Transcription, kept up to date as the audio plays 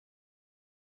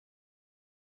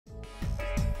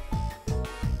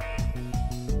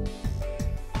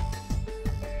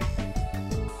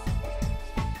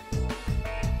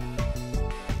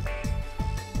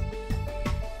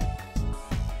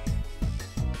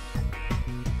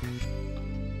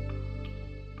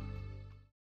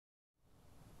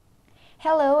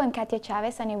Hello, I'm Katia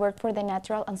Chavez and I work for the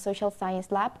Natural and Social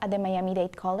Science Lab at the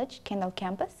Miami-Dade College, Kendall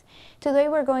campus. Today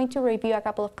we're going to review a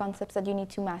couple of concepts that you need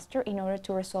to master in order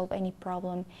to resolve any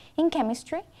problem in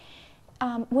chemistry.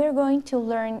 We're going to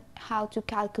learn how to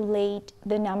calculate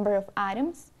the number of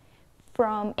atoms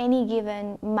from any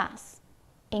given mass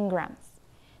in grams.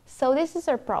 So this is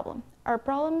our problem. Our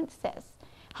problem says,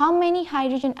 how many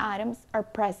hydrogen atoms are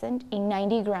present in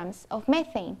 90 grams of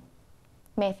methane?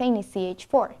 Methane is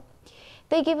CH4.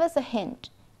 They give us a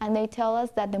hint and they tell us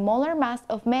that the molar mass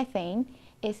of methane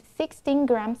is 16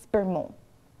 grams per mole.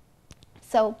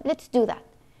 So let's do that.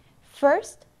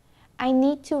 First, I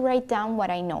need to write down what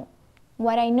I know.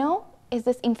 What I know is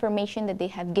this information that they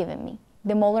have given me,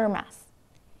 the molar mass.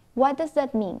 What does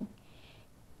that mean?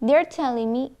 They're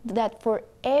telling me that for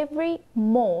every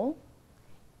mole,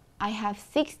 I have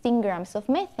 16 grams of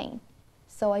methane.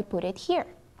 So I put it here.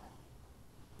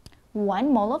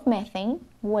 1 mole of methane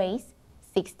weighs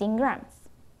 16 grams.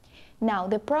 Now,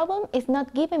 the problem is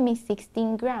not giving me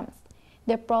 16 grams.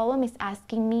 The problem is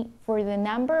asking me for the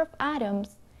number of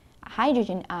atoms,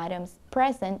 hydrogen atoms,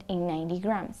 present in 90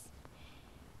 grams.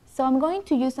 So I'm going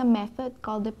to use a method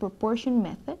called the proportion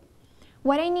method.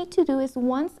 What I need to do is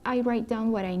once I write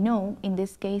down what I know, in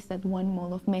this case that 1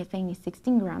 mole of methane is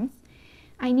 16 grams,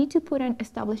 I need to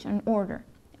establish an order.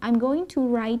 I'm going to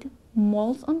write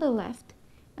moles on the left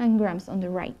and grams on the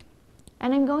right.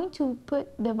 And I'm going to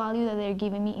put the value that they're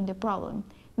giving me in the problem.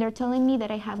 They're telling me that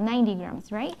I have 90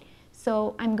 grams, right?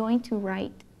 So I'm going to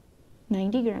write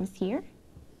 90 grams here.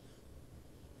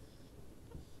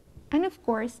 And of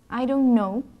course, I don't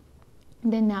know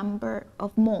the number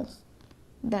of moles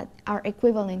that are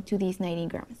equivalent to these 90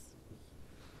 grams.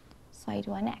 So I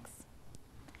do an X.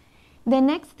 The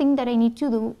next thing that I need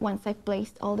to do once I've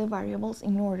placed all the variables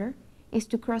in order is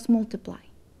to cross multiply.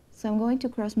 So I'm going to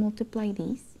cross multiply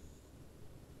these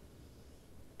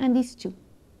and these two.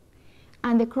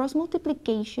 And the cross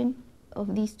multiplication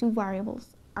of these two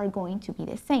variables are going to be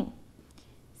the same.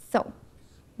 So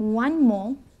 1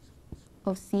 mole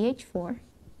of CH4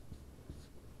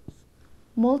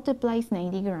 multiplies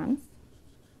 90 grams.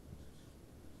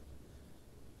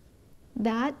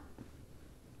 That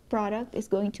product is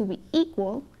going to be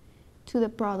equal to the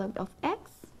product of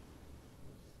X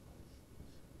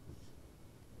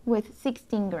with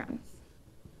 16 grams.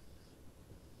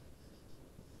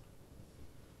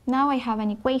 Now I have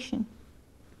an equation,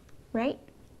 right?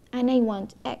 And I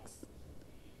want X.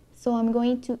 So I'm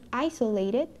going to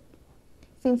isolate it.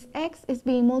 Since X is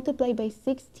being multiplied by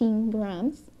 16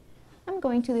 grams, I'm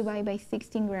going to divide by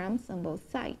 16 grams on both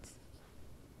sides,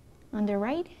 on the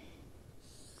right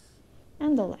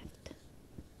and the left.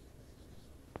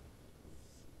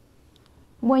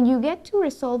 When you get to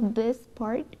resolve this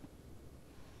part,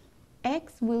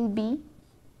 X will be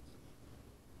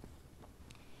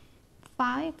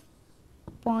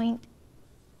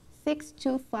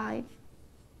 5.625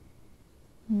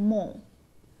 mole.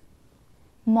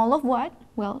 Mole of what?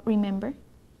 Well, remember,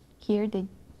 here the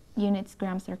units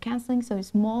grams are canceling, so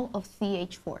it's mole of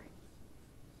CH4.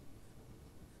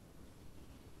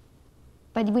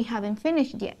 But we haven't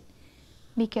finished yet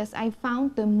because I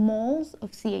found the moles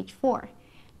of CH4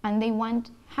 and they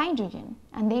want hydrogen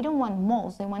and they don't want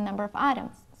moles, they want number of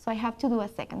atoms. So I have to do a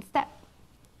second step.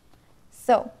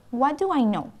 So what do I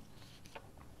know?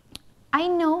 I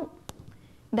know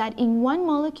that in 1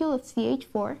 molecule of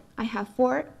CH4, I have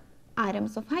 4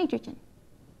 atoms of hydrogen.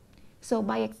 So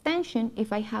by extension,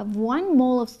 if I have 1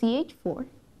 mole of CH4,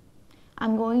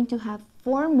 I'm going to have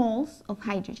 4 moles of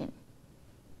hydrogen.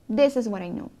 This is what I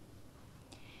know.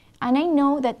 And I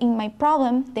know that in my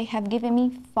problem, they have given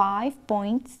me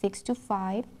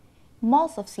 5.625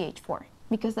 moles of CH4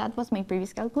 because that was my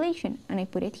previous calculation and I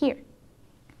put it here.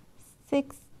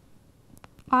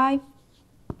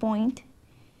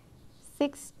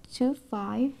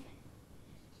 5.625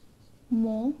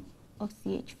 mole of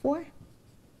CH4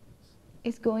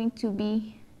 is going to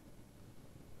be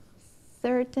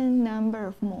certain number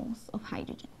of moles of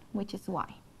hydrogen, which is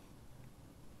Y.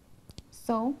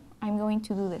 So I'm going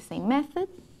to do the same method,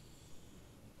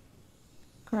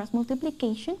 cross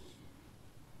multiplication,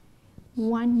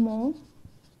 1 mole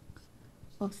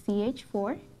of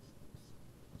CH4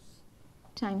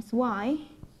 times Y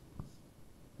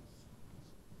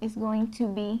is going to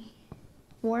be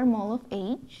 4 mole of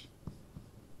H,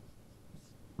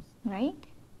 right?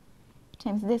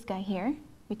 Times this guy here,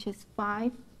 which is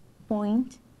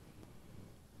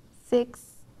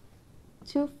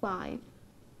 5.625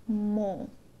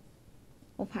 mole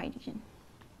of hydrogen.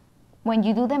 When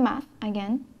you do the math,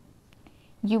 again,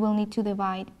 you will need to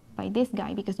divide by this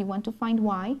guy because you want to find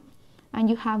Y, and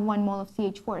you have 1 mole of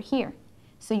CH4 here.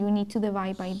 So you need to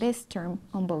divide by this term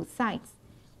on both sides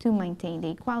to maintain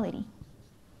the equality.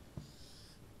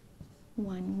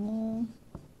 1 mole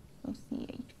of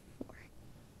CH4,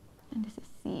 and this is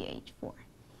CH4.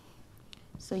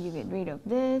 So you get rid of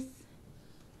this.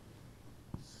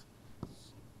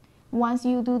 Once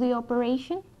you do the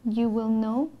operation, you will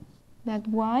know that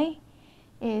Y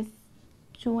is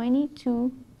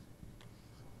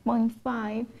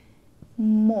 22.5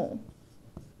 mole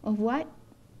of what?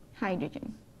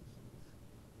 Hydrogen.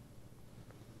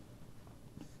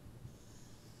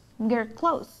 We're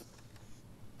close,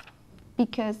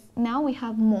 because now we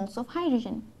have moles of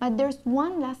hydrogen, but there's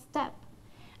one last step.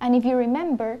 And if you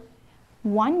remember,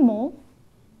 1 mole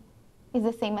is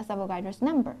the same as Avogadro's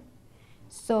number.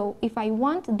 So if I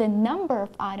want the number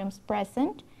of atoms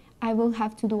present, I will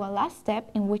have to do a last step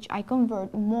in which I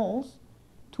convert moles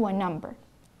to a number.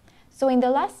 So in the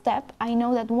last step, I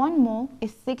know that 1 mole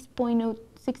is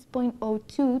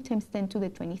 6.02 times 10 to the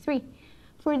 23.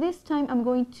 For this time, I'm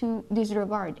going to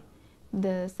disregard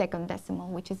the second decimal,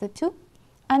 which is a 2,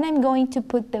 and I'm going to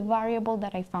put the variable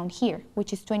that I found here,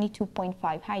 which is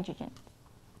 22.5 hydrogen,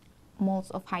 moles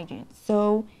of hydrogen.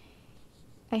 So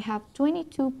I have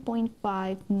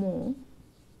 22.5 mole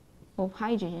of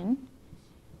hydrogen,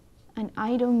 and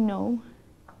I don't know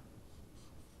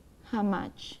how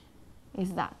much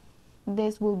is that.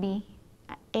 This will be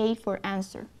A for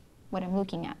answer, what I'm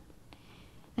looking at.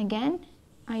 Again,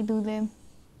 I do the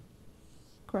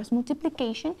cross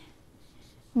multiplication.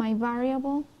 My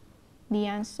variable, the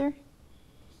answer,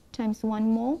 times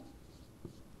 1 mole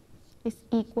is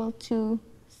equal to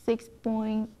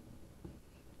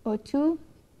 6.02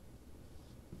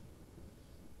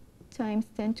 times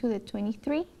 10 to the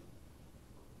 23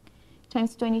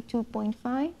 times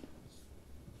 22.5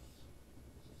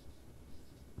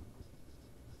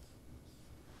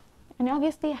 and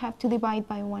obviously I have to divide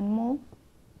by 1 mole,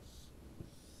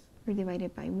 or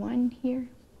divided by 1 here,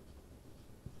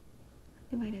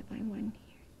 divided by 1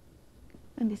 here,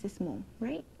 and this is mole,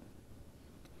 right?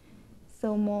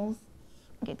 So moles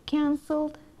get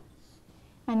cancelled,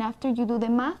 and after you do the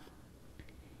math,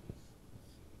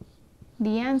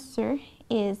 the answer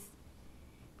is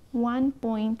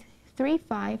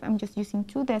 1.35, I'm just using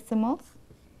 2 decimals,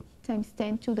 times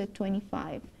 10 to the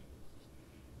 25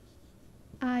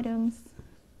 atoms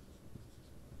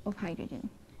of hydrogen.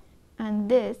 And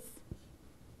this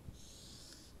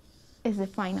is the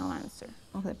final answer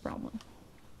of the problem.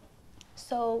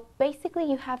 So basically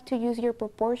you have to use your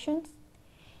proportions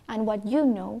and what you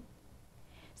know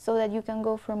so that you can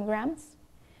go from grams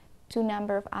to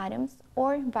number of atoms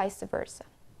or vice versa.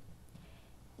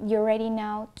 You're ready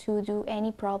now to do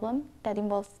any problem that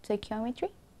involves stoichiometry.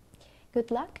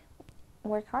 Good luck,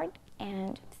 work hard,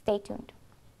 and stay tuned.